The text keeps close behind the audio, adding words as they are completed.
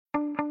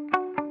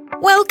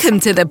Welcome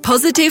to the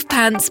Positive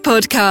Pants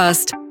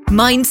Podcast.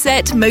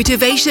 Mindset,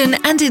 motivation,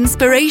 and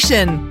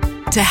inspiration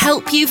to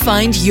help you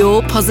find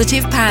your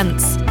positive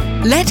pants.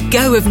 Let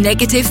go of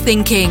negative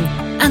thinking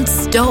and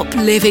stop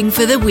living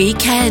for the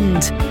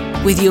weekend.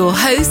 With your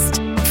host,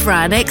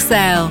 Fran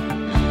Excel.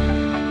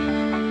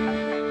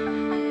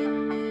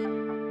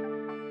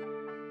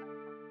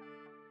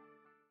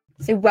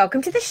 So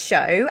welcome to the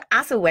show.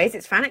 As always,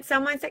 it's Fran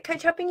Excel Mindset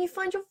Coach, helping you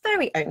find your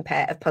very own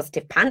pair of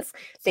positive pants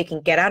so you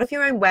can get out of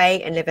your own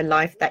way and live a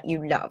life that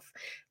you love.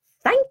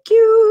 Thank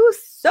you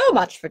so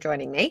much for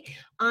joining me.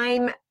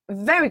 I'm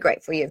very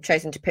grateful you've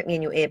chosen to put me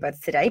in your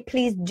earbuds today.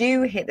 Please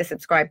do hit the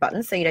subscribe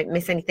button so you don't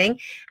miss anything,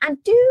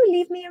 and do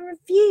leave me a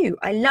review.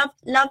 I love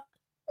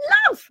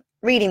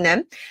reading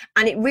them,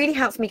 and it really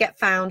helps me get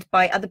found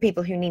by other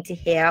people who need to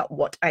hear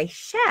what I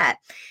share.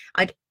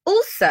 I'd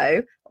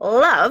also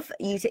love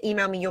you to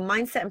email me your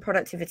mindset and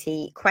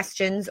productivity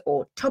questions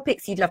or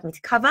topics you'd love me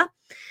to cover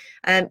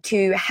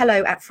to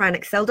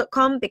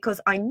hello@franexcel.com, because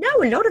I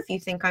know a lot of you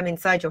think I'm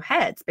inside your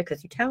heads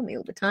because you tell me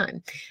all the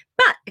time.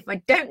 But if I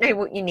don't know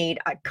what you need,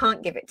 I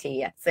can't give it to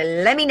you. So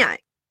let me know.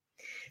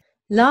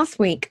 Last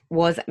week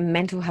was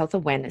Mental Health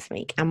Awareness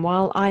Week. And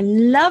while I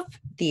love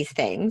these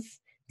things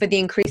for the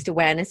increased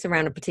awareness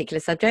around a particular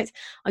subject,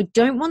 I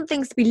don't want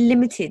things to be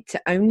limited to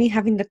only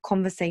having the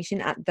conversation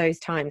at those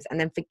times and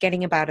then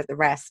forgetting about it the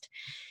rest.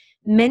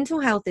 Mental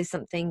health is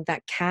something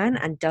that can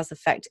and does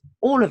affect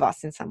all of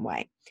us in some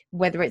way,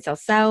 whether it's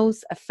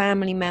ourselves, a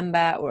family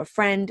member, or a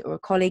friend or a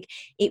colleague.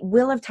 It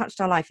will have touched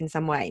our life in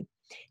some way.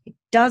 It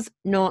does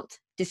not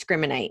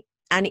discriminate,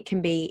 and it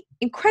can be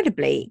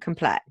incredibly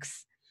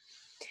complex.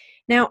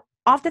 Now,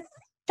 after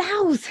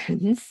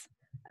thousands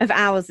of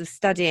hours of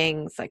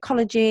studying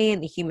psychology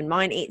and the human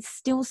mind, it's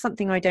still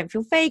something I don't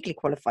feel vaguely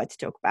qualified to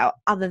talk about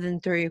other than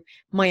through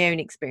my own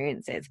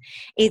experiences.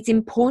 It's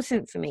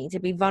important for me to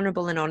be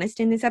vulnerable and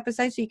honest in this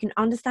episode so you can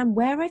understand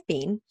where I've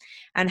been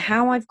and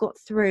how I've got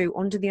through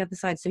onto the other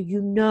side, so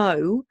you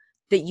know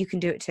that you can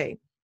do it too.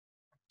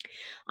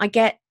 I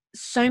get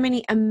so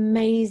many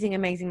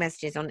amazing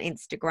messages on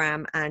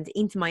Instagram and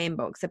into my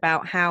inbox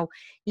about how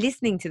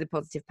listening to the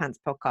Positive Pants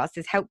podcast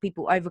has helped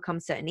people overcome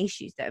certain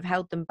issues that have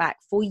held them back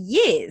for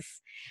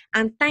years,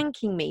 and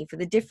thanking me for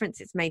the difference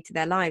it's made to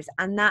their lives.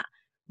 And that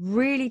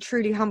really,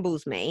 truly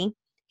humbles me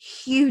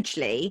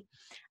hugely,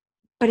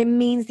 but it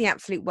means the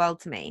absolute world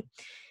to me.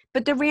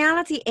 But the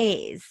reality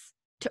is,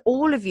 to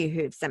all of you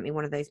who have sent me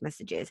one of those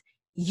messages,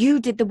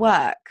 you did the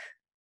work.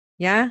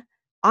 Yeah?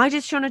 I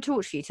just shone a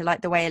torch for you to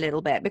light the way a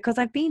little bit because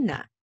I've been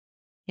there.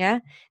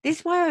 Yeah. This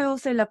is why I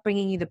also love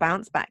bringing you the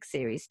Bounce Back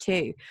series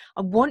too.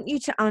 I want you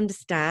to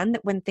understand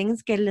that when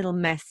things get a little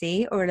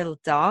messy or a little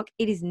dark,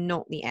 it is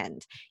not the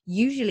end.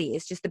 Usually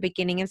it's just the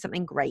beginning of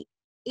something great,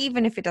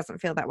 even if it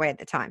doesn't feel that way at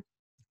the time,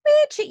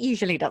 which it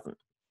usually doesn't.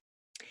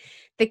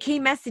 The key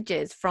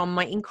messages from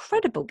my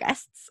incredible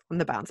guests on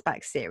the Bounce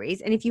Back series,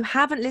 and if you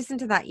haven't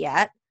listened to that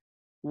yet,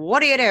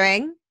 what are you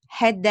doing?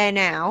 Head there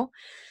now.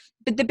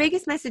 But the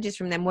biggest messages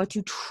from them were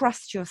to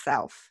trust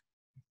yourself,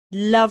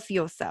 love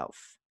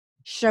yourself,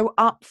 show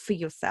up for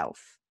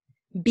yourself,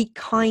 be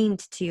kind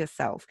to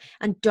yourself,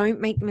 and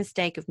don't make the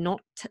mistake of not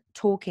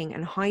talking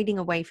and hiding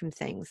away from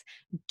things.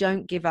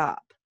 Don't give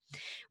up.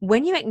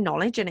 When you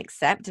acknowledge and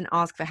accept and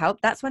ask for help,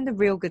 that's when the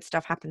real good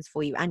stuff happens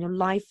for you and your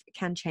life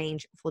can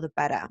change for the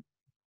better.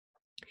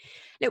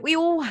 Look, we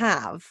all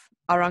have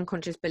our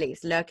unconscious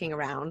beliefs lurking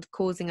around,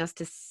 causing us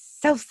to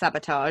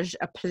self-sabotage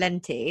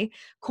aplenty,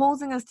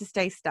 causing us to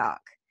stay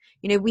stuck.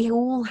 You know, we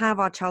all have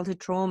our childhood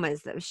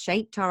traumas that have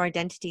shaped our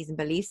identities and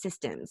belief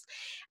systems.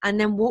 And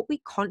then what we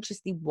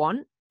consciously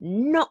want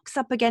knocks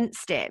up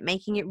against it,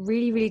 making it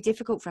really, really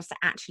difficult for us to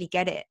actually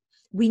get it.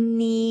 We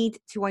need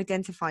to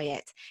identify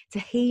it, to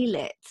heal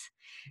it,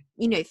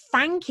 you know,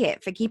 thank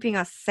it for keeping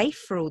us safe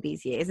for all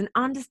these years, and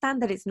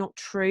understand that it's not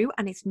true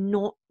and it's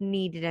not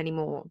needed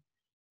anymore.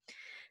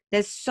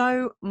 There's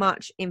so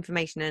much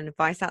information and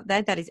advice out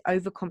there that is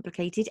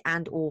overcomplicated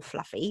and or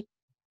fluffy.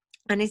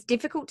 And it's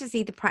difficult to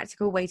see the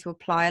practical way to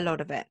apply a lot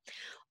of it,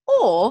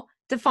 or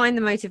to find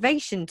the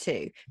motivation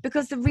to,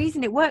 because the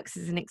reason it works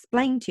isn't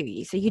explained to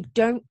you. So you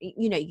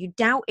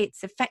doubt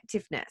its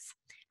effectiveness,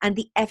 and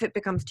the effort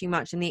becomes too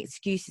much and the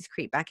excuses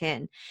creep back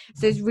in.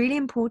 So it's really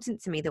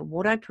important to me that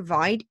what I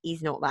provide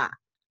is not that.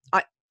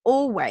 I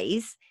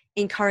always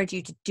encourage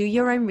you to do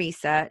your own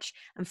research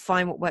and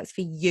find what works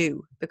for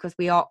you, because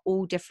we are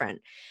all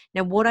different.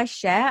 Now, what I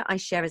share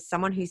as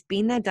someone who's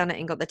been there, done it,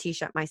 and got the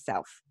t-shirt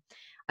myself.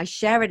 I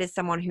share it as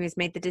someone who has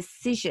made the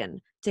decision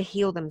to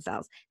heal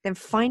themselves, then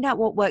find out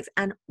what works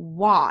and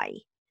why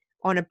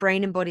on a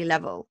brain and body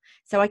level,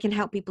 so I can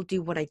help people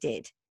do what I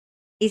did.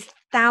 Is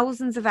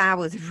thousands of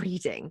hours of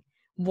reading,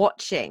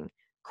 watching,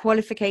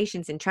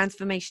 qualifications in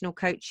transformational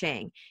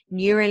coaching,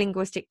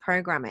 neuro-linguistic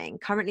programming.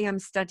 Currently, I'm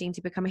studying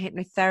to become a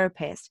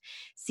hypnotherapist,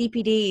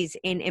 CPDs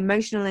in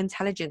emotional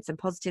intelligence and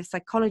positive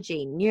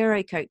psychology,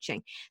 neuro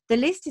coaching. The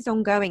list is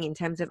ongoing in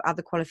terms of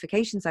other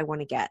qualifications I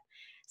want to get.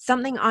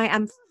 Something I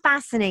am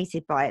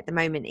fascinated by at the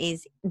moment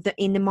is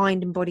in the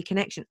mind and body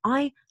connection.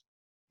 I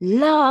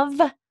love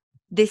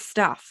this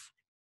stuff.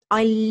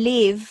 I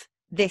live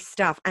this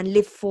stuff and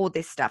live for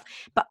this stuff.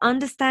 But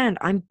understand,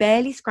 I'm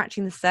barely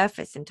scratching the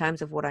surface in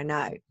terms of what I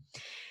know.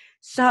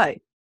 So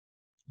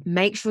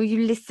make sure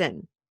you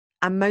listen.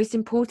 And most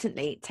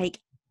importantly, take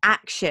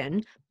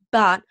action,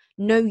 but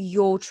know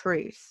your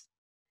truth.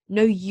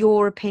 Know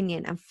your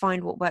opinion and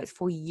find what works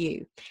for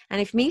you.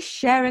 And if me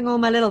sharing all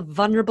my little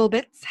vulnerable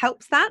bits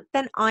helps that,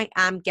 then I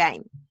am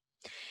game.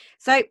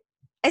 So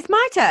it's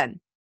my turn.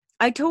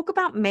 I talk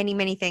about many,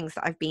 many things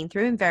that I've been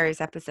through in various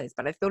episodes,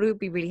 but I thought it would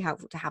be really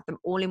helpful to have them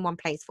all in one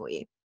place for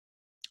you.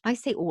 I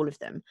say all of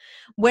them.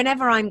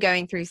 Whenever I'm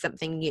going through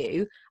something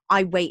new,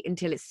 I wait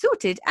until it's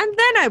sorted and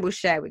then I will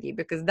share with you,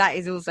 because that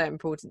is also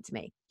important to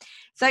me.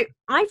 So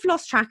I've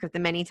lost track of the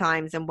many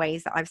times and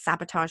ways that I've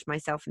sabotaged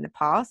myself in the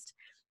past.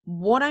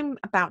 What I'm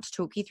about to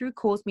talk you through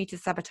caused me to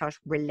sabotage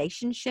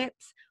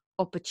relationships,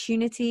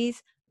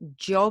 opportunities,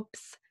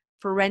 jobs,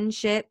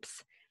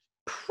 friendships,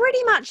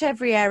 pretty much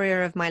every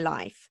area of my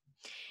life.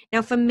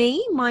 Now, for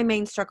me, my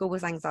main struggle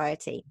was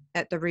anxiety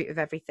at the root of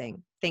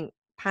everything. Think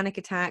panic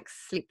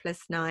attacks,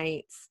 sleepless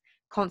nights,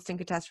 constant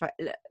catastrophe,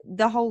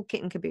 the whole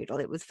kit and caboodle.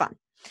 It was fun.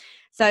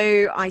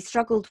 So I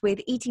struggled with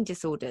eating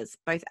disorders,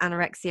 both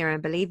anorexia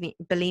and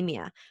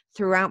bulimia,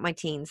 throughout my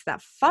teens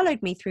that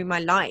followed me through my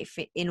life,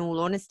 in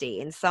all honesty,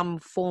 in some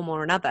form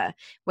or another,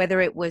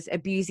 whether it was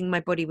abusing my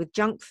body with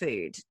junk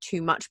food,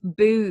 too much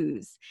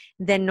booze,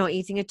 then not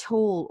eating at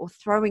all, or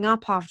throwing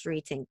up after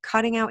eating,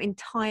 cutting out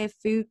entire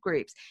food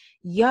groups,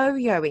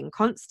 yo-yoing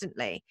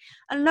constantly,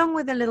 along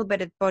with a little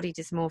bit of body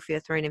dysmorphia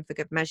thrown in for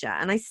good measure.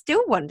 And I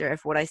still wonder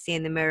if what I see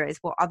in the mirror is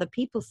what other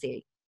people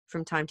see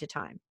from time to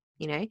time.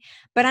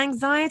 But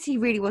anxiety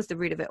really was the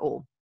root of it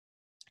all.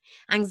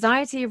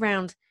 Anxiety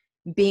around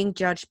being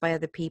judged by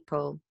other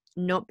people,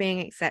 not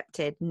being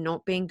accepted,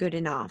 not being good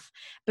enough,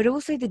 but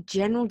also the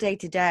general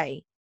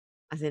day-to-day,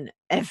 as in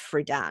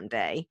every damn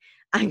day,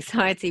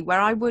 anxiety where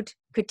I would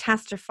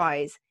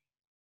catastrophize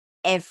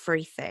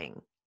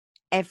everything.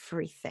 I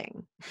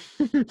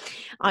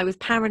was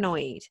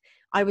paranoid.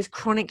 I was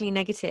chronically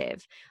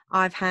negative.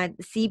 I've had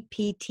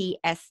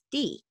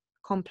CPTSD,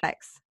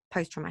 complex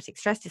post-traumatic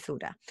stress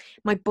disorder,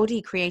 my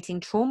body creating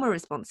trauma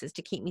responses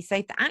to keep me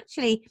safe that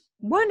actually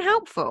weren't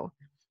helpful.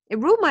 It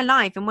ruled my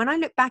life. And when I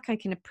look back, I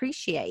can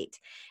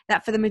appreciate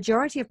that for the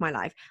majority of my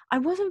life, I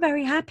wasn't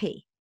very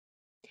happy.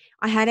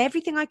 I had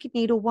everything I could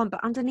need or want,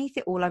 but underneath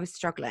it all, I was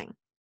struggling.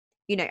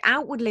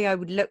 Outwardly, I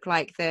would look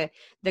like the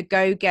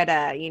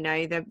go-getter,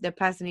 the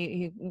person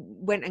who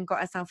went and got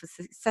herself a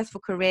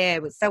successful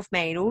career, was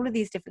self-made, all of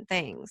these different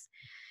things.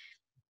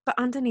 But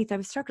underneath, I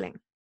was struggling.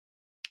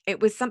 It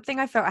was something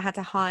I felt I had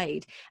to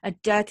hide, a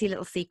dirty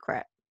little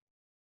secret.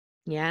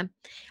 Yeah.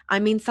 I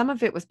mean, some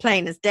of it was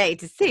plain as day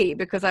to see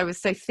because I was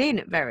so thin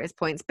at various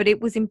points, but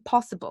it was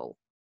impossible.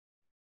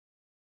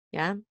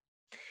 Yeah.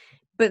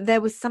 But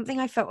there was something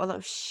I felt a lot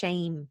of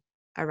shame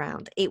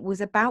around. It was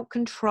about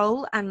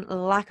control and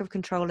lack of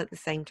control at the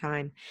same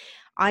time.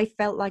 I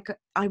felt like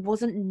I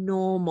wasn't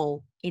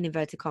normal, in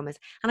inverted commas,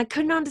 and I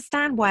couldn't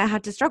understand why I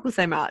had to struggle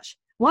so much.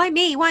 Why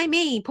me? Why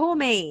me? Poor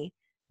me.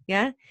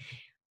 Yeah.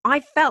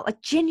 I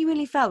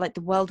genuinely felt like the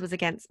world was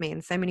against me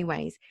in so many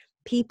ways.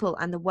 People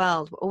and the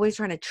world were always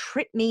trying to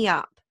trip me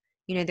up.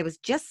 There was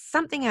just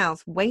something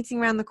else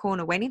waiting around the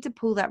corner, waiting to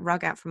pull that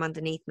rug out from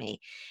underneath me.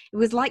 It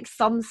was like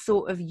some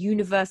sort of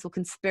universal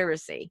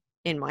conspiracy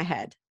in my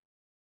head.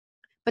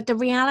 But the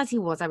reality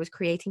was I was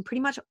creating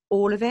pretty much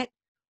all of it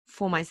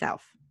for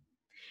myself.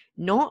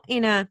 Not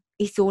in a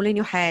it's all in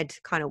your head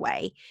kind of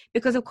way,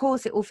 because of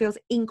course it all feels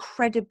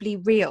incredibly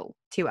real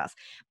to us.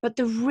 But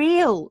the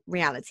real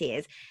reality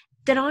is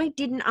that I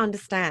didn't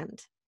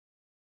understand.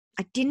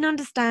 I didn't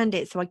understand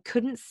it, so I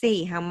couldn't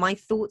see how my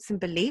thoughts and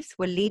beliefs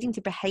were leading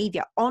to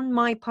behavior on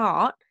my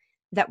part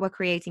that were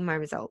creating my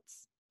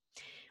results.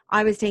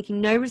 I was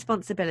taking no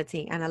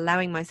responsibility and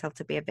allowing myself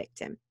to be a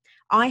victim.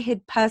 I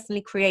had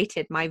personally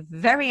created my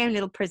very own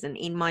little prison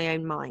in my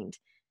own mind,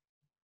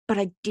 but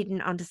I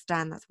didn't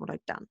understand that's what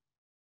I'd done.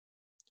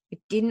 I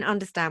didn't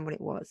understand what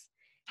it was,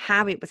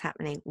 how it was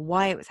happening,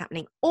 why it was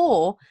happening,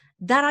 or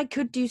that I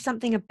could do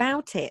something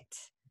about it.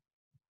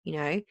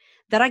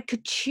 That I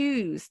could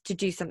choose to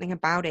do something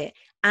about it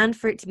and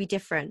for it to be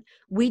different.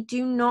 We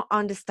do not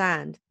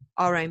understand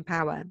our own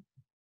power.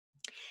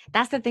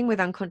 That's the thing with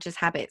unconscious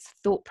habits,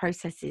 thought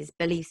processes,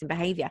 beliefs, and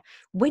behavior.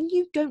 When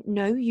you don't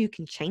know you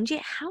can change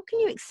it, how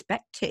can you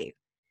expect to?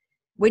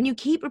 When you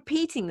keep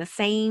repeating the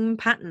same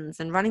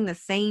patterns and running the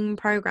same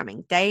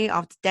programming day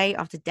after day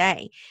after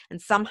day and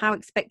somehow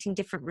expecting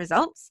different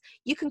results,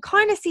 you can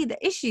kind of see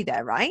the issue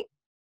there, right?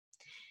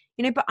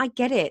 But I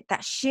get it.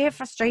 That sheer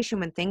frustration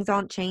when things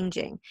aren't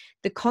changing,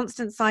 the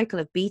constant cycle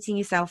of beating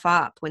yourself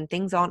up when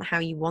things aren't how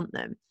you want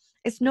them.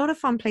 It's not a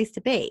fun place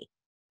to be.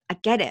 I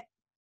get it.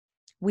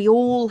 We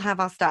all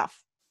have our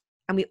stuff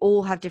and we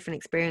all have different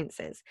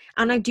experiences.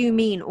 And I do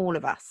mean all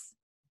of us.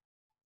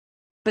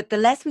 But the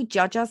less we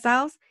judge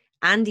ourselves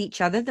and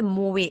each other, the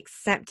more we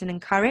accept and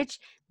encourage,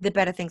 the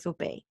better things will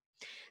be.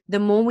 The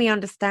more we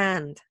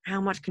understand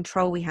how much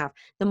control we have,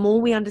 the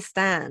more we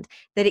understand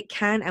that it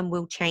can and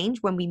will change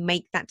when we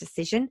make that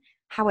decision,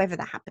 however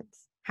that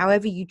happens,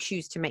 however you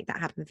choose to make that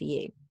happen for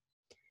you.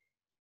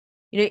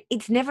 You know,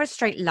 it's never a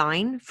straight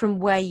line from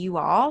where you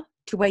are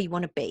to where you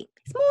want to be.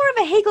 It's more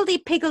of a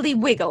higgledy-piggledy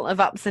wiggle of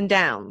ups and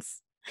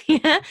downs.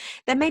 Yeah,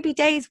 there may be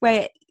days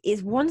where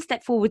it's one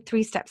step forward,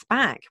 3 steps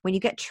back, when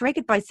you get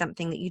triggered by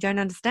something that you don't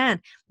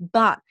understand.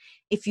 But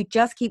if you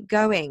just keep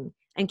going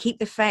and keep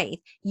the faith,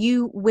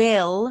 you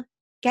will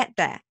get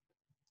there.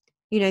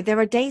 You know, there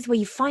are days where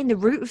you find the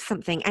root of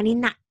something, and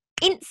in that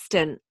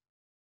instant,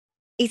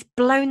 it's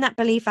blown that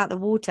belief out the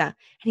water,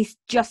 and it's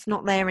just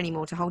not there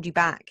anymore to hold you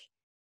back.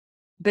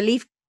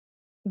 Believe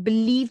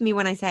me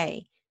when I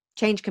say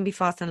change can be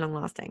fast and long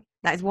lasting.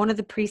 That is one of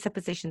the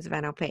presuppositions of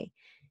NLP.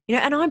 You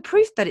know, and I'm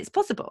proof that it's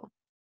possible.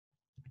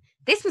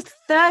 This was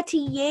 30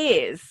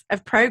 years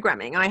of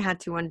programming I had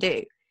to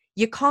undo.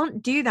 You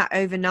can't do that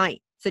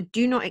overnight, so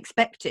do not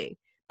expect to,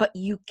 but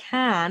you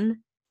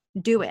can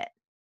do it.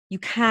 You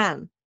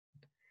can.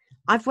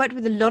 I've worked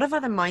with a lot of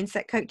other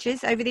mindset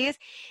coaches over the years,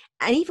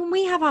 and even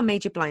we have our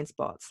major blind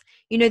spots.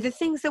 You know, the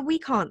things that we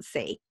can't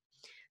see.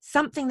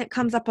 Something that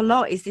comes up a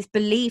lot is this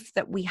belief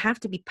that we have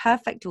to be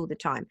perfect all the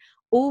time,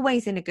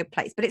 always in a good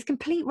place, but it's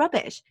complete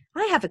rubbish.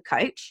 I have a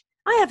coach.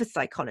 I have a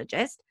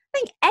psychologist. I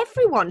think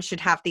everyone should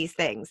have these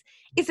things.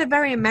 It's a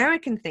very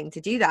American thing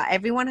to do that.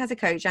 Everyone has a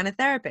coach and a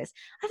therapist.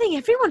 I think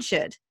everyone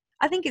should.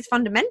 I think it's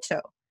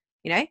fundamental.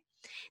 You know,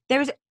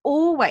 there is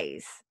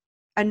always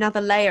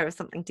another layer of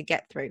something to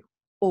get through.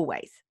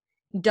 Always.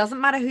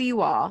 Doesn't matter who you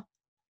are,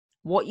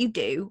 what you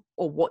do,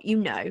 or what you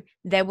know,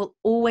 there will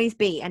always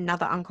be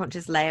another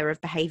unconscious layer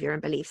of behavior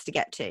and beliefs to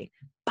get to.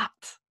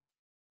 But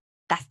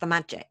that's the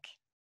magic.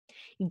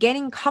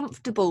 Getting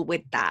comfortable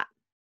with that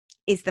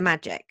is the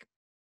magic.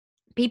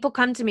 People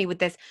come to me with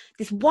this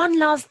one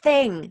last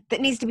thing that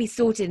needs to be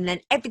sorted, and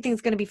then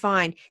everything's going to be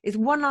fine. There's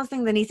one last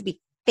thing that needs to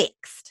be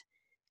fixed.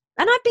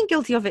 And I've been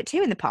guilty of it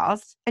too in the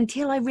past,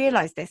 until I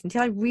realized this,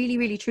 until I really,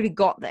 really, truly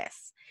got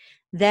this.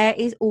 There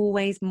is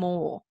always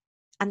more.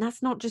 And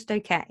that's not just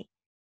okay.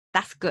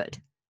 That's good.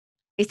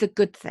 It's a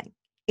good thing.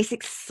 It's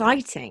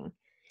exciting.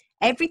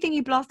 Everything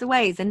you blast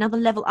away is another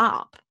level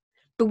up.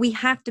 But we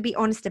have to be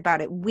honest about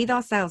it with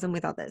ourselves and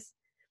with others.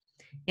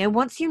 You know,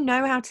 once you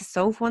know how to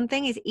solve one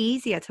thing, it's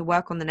easier to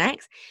work on the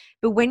next.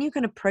 But when you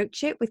can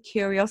approach it with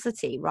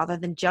curiosity rather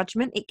than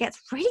judgment, it gets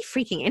really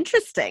freaking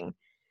interesting.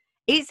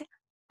 It's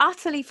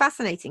utterly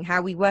fascinating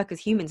how we work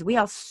as humans. We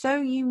are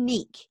so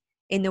unique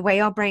in the way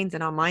our brains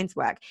and our minds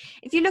work.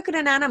 If you look at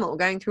an animal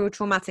going through a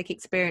traumatic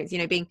experience, you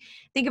know, think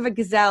of a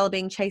gazelle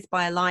being chased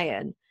by a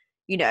lion,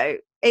 you know,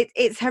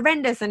 it's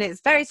horrendous and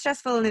it's very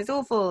stressful and it's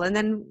awful. And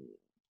then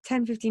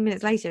 10, 15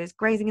 minutes later, it's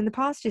grazing in the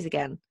pastures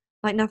again,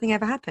 like nothing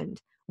ever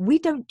happened. We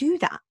don't do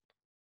that.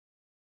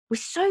 We're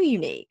so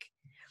unique.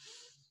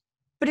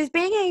 But it's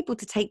being able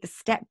to take the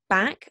step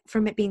back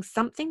from it being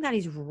something that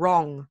is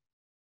wrong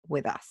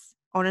with us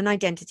on an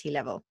identity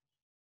level.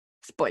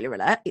 Spoiler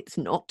alert, it's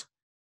not.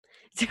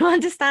 So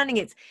understanding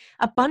it's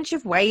a bunch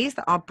of ways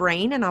that our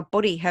brain and our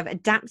body have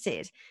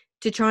adapted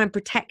to try and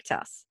protect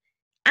us,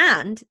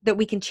 and that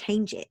we can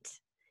change it,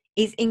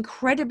 is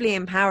incredibly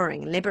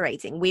empowering and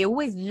liberating. We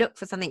always look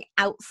for something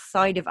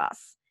outside of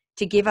us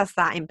to give us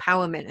that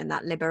empowerment and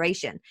that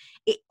liberation.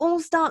 It all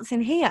starts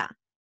in here.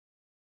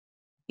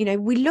 You know,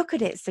 we look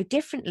at it so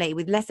differently,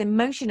 with less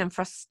emotion and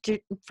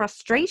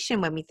frustration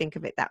when we think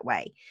of it that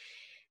way,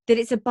 that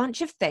it's a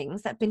bunch of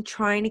things that have been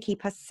trying to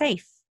keep us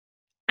safe,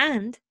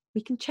 and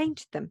we can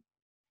change them.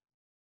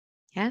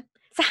 Yeah.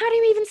 So how do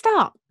you even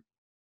start?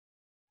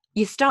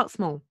 You start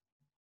small.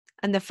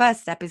 And the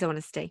first step is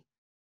honesty.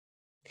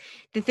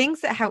 The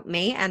things that help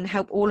me and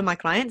help all of my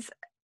clients,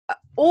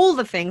 all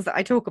the things that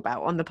I talk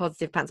about on the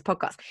Positive Pants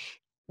podcast,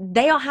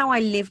 they are how I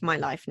live my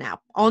life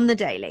now on the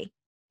daily.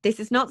 This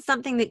is not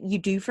something that you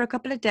do for a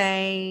couple of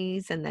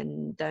days and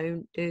then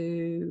don't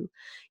do.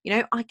 You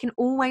know, I can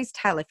always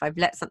tell if I've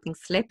let something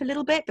slip a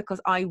little bit, because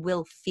I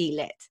will feel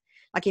it.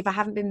 Like if I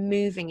haven't been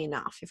moving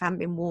enough, if I haven't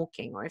been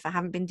walking, or if I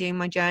haven't been doing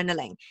my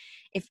journaling,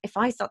 if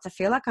I start to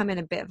feel like I'm in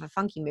a bit of a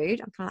funky mood,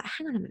 I'm kind of like,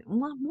 hang on a minute,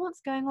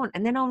 what's going on?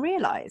 And then I'll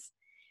realize,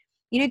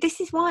 you know, this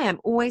is why I'm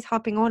always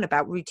harping on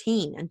about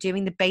routine and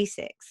doing the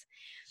basics.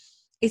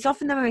 It's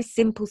often the most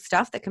simple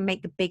stuff that can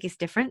make the biggest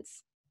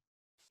difference.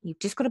 You've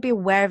just got to be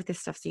aware of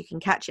this stuff so you can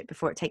catch it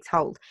before it takes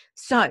hold.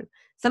 So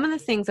some of the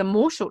things are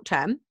more short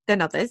term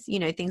than others, you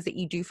know, things that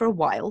you do for a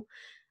while,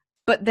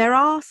 but there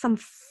are some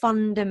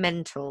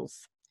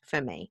fundamentals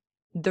for me,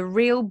 the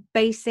real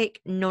basic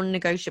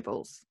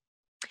non-negotiables.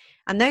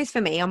 And those for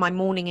me are my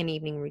morning and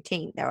evening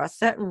routine. There are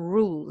certain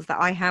rules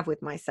that I have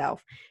with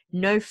myself.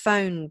 No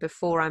phone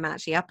before I'm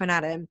actually up and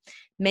at 'em.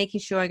 Making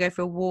sure I go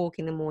for a walk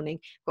in the morning.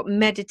 Got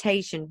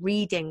meditation,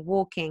 reading,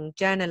 walking,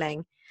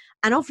 journaling.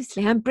 And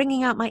obviously I'm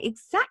bringing out my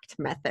exact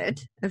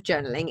method of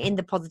journaling in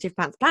the Positive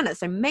Pants Planner.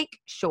 So make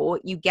sure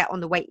you get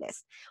on the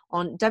waitlist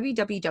on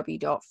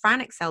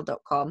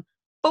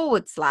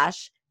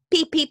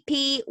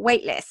www.franexcel.com/PPP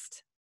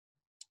waitlist.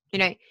 You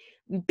know,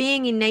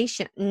 being in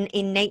nature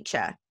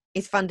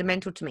is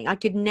fundamental to me. I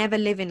could never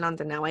live in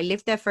London now. I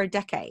lived there for a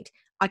decade.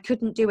 I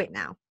couldn't do it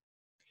now.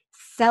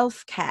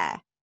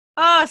 Self-care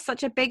Oh,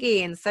 such a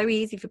biggie and so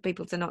easy for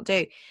people to not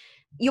do.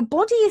 Your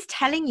body is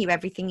telling you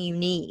everything you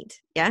need.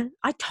 Yeah.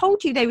 I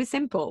told you they were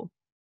simple.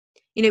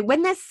 You know,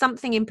 when there's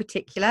something in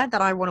particular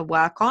that I want to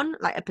work on,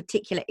 like a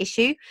particular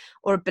issue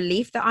or a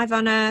belief that I've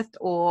unearthed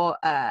or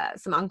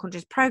some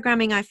unconscious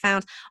programming I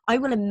found, I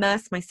will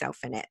immerse myself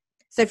in it.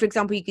 So, for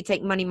example, you could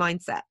take money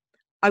mindset.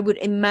 I would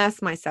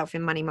immerse myself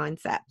in money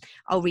mindset.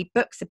 I'll read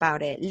books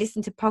about it,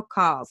 listen to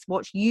podcasts,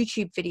 watch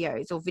YouTube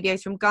videos or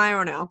videos from Gaia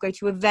on it. I'll go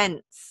to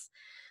events.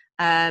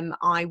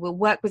 I will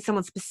work with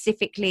someone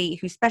specifically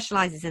who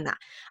specializes in that.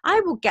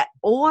 I will get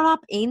all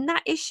up in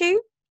that issue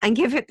and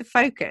give it the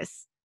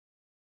focus.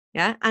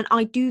 Yeah. And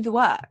I do the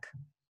work.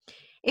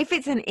 If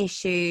it's an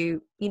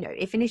issue, you know,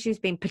 if an issue has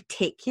been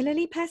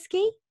particularly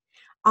pesky,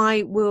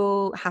 I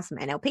will have some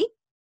NLP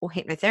or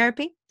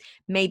hypnotherapy,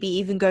 maybe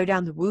even go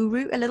down the woo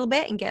route a little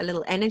bit and get a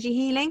little energy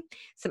healing,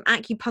 some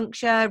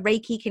acupuncture,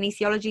 Reiki,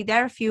 kinesiology.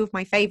 They're a few of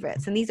my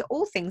favorites. And these are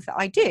all things that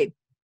I do.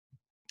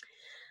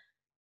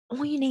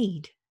 All you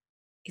need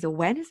is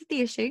awareness of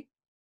the issue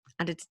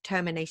and a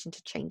determination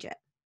to change it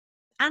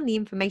and the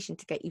information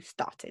to get you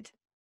started.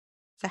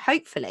 So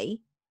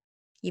hopefully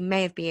you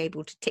may have been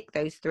able to tick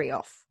those 3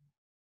 off.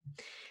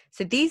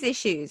 So these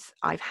issues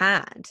I've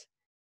had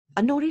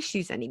are not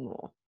issues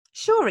anymore.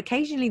 Sure,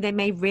 occasionally they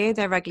may rear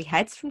their ugly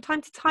heads from time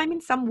to time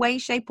in some way,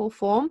 shape or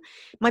form.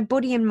 My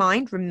body and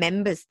mind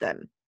remembers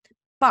them,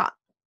 but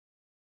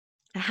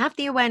I have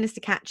the awareness to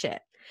catch it,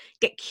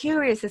 get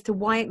curious as to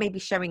why it may be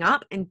showing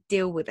up and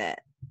deal with it.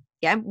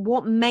 Yeah,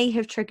 what may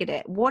have triggered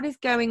it? What is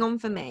going on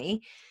for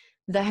me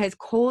that has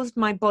caused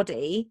my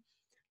body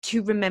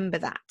to remember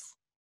that?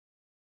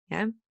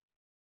 Yeah,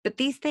 but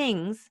these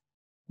things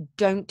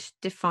don't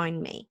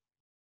define me.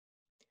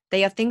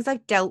 They are things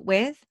I've dealt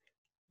with,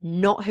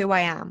 not who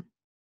I am.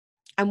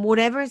 And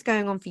whatever is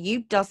going on for you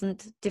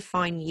doesn't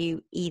define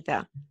you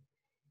either.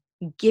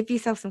 Give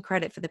yourself some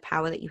credit for the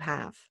power that you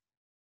have.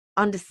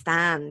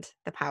 Understand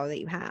the power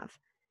that you have.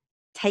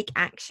 Take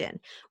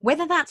action.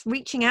 Whether that's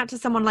reaching out to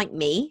someone like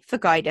me for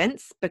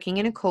guidance, booking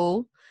in a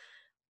call,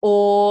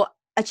 or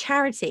a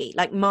charity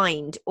like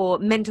Mind, or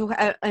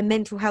a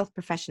mental health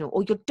professional,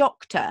 or your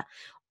doctor,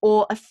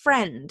 or a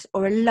friend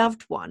or a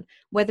loved one,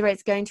 whether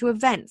it's going to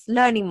events,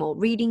 learning more,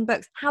 reading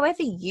books,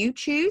 however you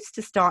choose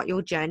to start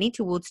your journey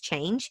towards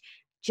change,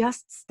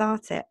 just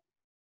start it.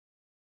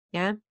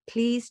 Yeah,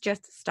 please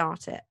just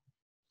start it.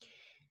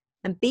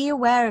 And be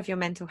aware of your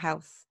mental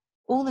health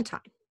all the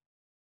time.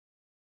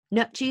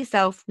 Nurture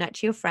yourself,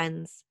 nurture your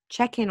friends,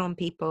 check in on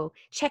people,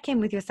 check in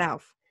with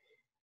yourself.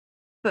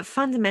 But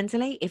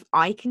fundamentally, if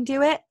I can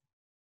do it,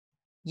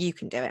 you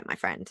can do it, my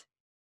friend.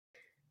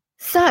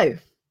 So,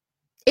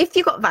 if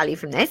you got value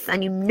from this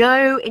and you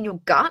know in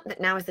your gut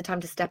that now is the time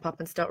to step up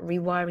and start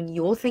rewiring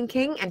your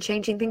thinking and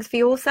changing things for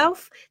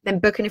yourself, then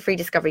book in a free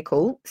discovery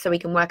call so we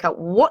can work out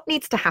what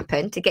needs to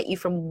happen to get you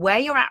from where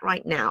you're at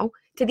right now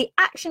to the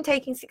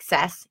action-taking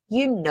success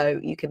you know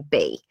you can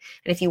be.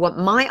 And if you want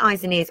my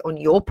eyes and ears on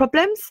your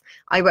problems,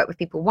 I work with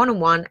people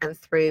one-on-one and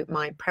through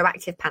my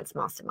Proactive Pants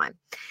Mastermind.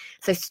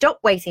 So stop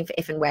waiting for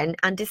if and when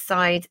and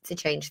decide to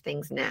change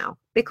things now,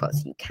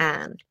 because you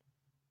can.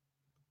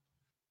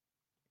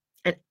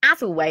 And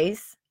as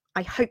always,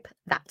 I hope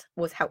that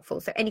was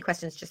helpful. So any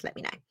questions, just let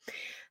me know.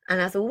 And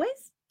as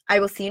always, I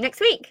will see you next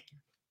week.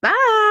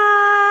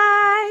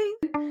 Bye.